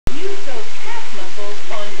obstacles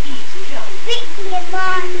on each jump. Beat me,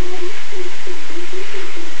 Mom.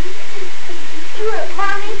 Do it,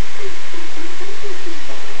 Mommy.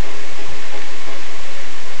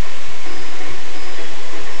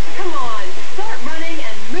 Come on, start running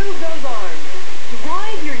and move those arms.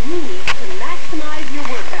 Drive your knees to maximize your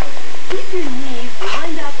workout. Keep your knees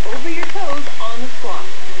lined up over your toes on the squat.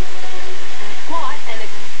 Squat and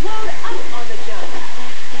explode out on the jump.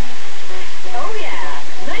 Oh yeah,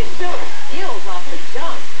 nice show of skills off the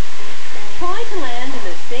jump. Try to land in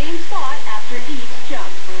the same spot after each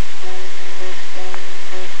jump.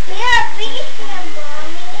 Yeah, beat him,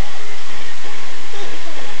 Mommy. Beat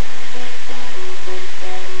him.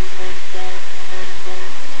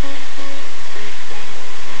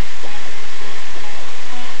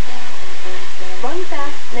 Run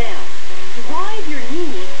fast now. Drive your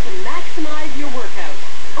knees to maximize your workout.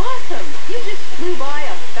 Awesome! You just flew by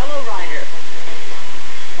a fellow rider.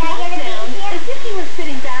 Squat down as if you were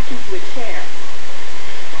sitting back into a chair.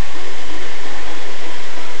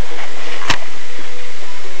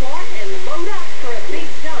 Squat and load up for a big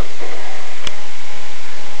jump.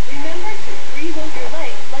 Remember to freehold your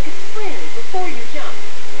legs like a spring before you jump.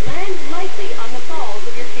 Land lightly on the balls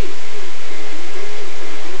of your feet.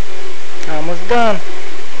 Almost done.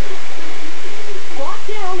 Squat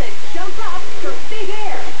down and jump up for big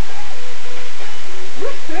air.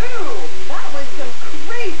 Woohoo! That was some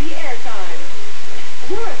crazy air time.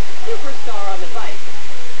 You're a superstar on the bike.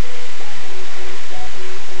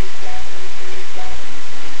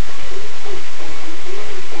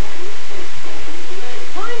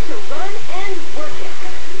 Time to run and work it.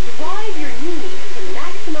 Drive your knees to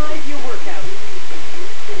maximize your workout.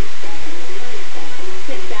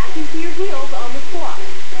 Sit back into your heels on the squat.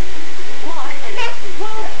 Squat and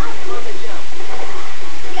explode up on the jump.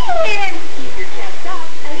 Keep your chest up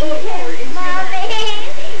as you lower into your mat.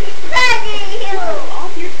 Roll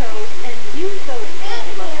off your toes and use those calf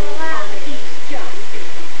muscles on each jump.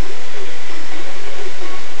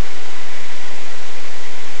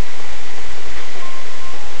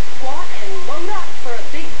 Squat and load up for a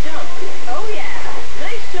big jump. Oh yeah,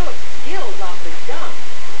 nice show of skills off the jump.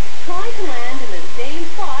 Try to land in the same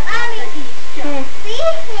spot after each jump.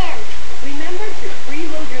 Beat him. Remember to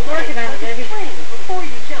preload your legs Working on it, like a baby. spring before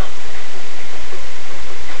you jump.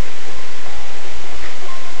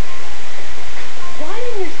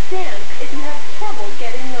 Widen your stance if you have trouble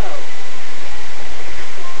getting low.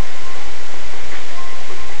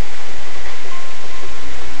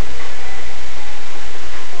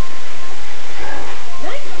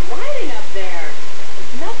 Nice riding up there.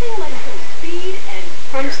 Nothing like some speed and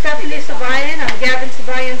I'm Stephanie Sabayan. I'm Gavin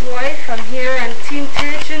Sabayan's wife. I'm here on Team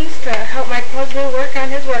Tensions to help my husband work on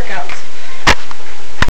his workouts.